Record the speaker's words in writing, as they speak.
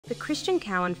The Christian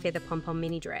Cowan feather Pom Pom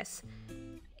mini dress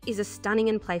is a stunning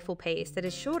and playful piece that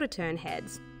is sure to turn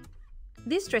heads.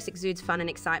 This dress exudes fun and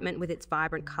excitement with its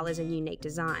vibrant colours and unique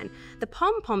design. The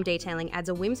Pom Pom detailing adds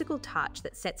a whimsical touch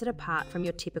that sets it apart from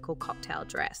your typical cocktail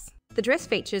dress. The dress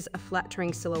features a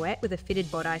flattering silhouette with a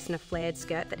fitted bodice and a flared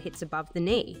skirt that hits above the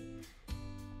knee,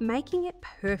 making it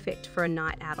perfect for a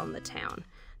night out on the town.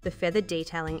 The feather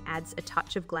detailing adds a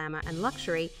touch of glamour and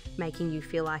luxury, making you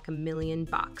feel like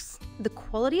 $1,000,000. The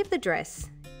quality of the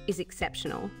dress is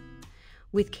exceptional,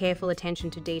 with careful attention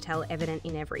to detail evident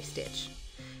in every stitch.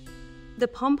 The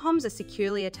pom-poms are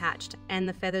securely attached and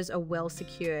the feathers are well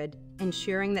secured,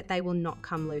 ensuring that they will not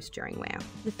come loose during wear.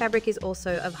 The fabric is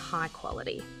also of high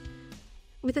quality,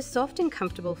 with a soft and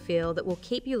comfortable feel that will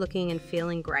keep you looking and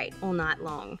feeling great all night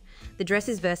long. The dress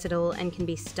is versatile and can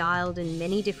be styled in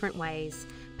many different ways.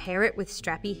 Pair it with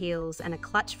strappy heels and a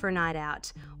clutch for a night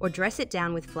out, or dress it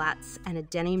down with flats and a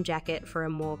denim jacket for a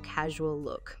more casual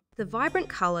look. The vibrant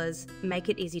colours make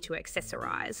it easy to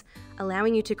accessorise,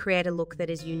 allowing you to create a look that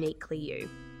is uniquely you.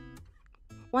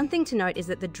 One thing to note is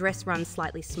that the dress runs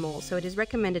slightly small, so it is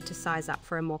recommended to size up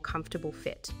for a more comfortable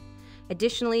fit.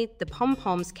 Additionally, the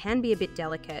pom-poms can be a bit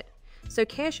delicate, so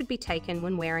care should be taken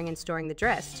when wearing and storing the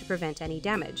dress to prevent any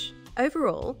damage.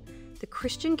 Overall, the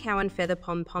Christian Cowan Feather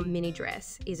Pom Pom mini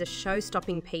dress is a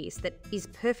show-stopping piece that is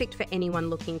perfect for anyone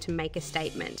looking to make a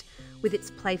statement. With its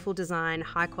playful design,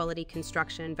 high-quality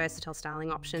construction, and versatile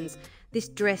styling options, this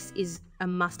dress is a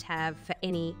must-have for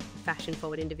any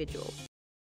fashion-forward individual.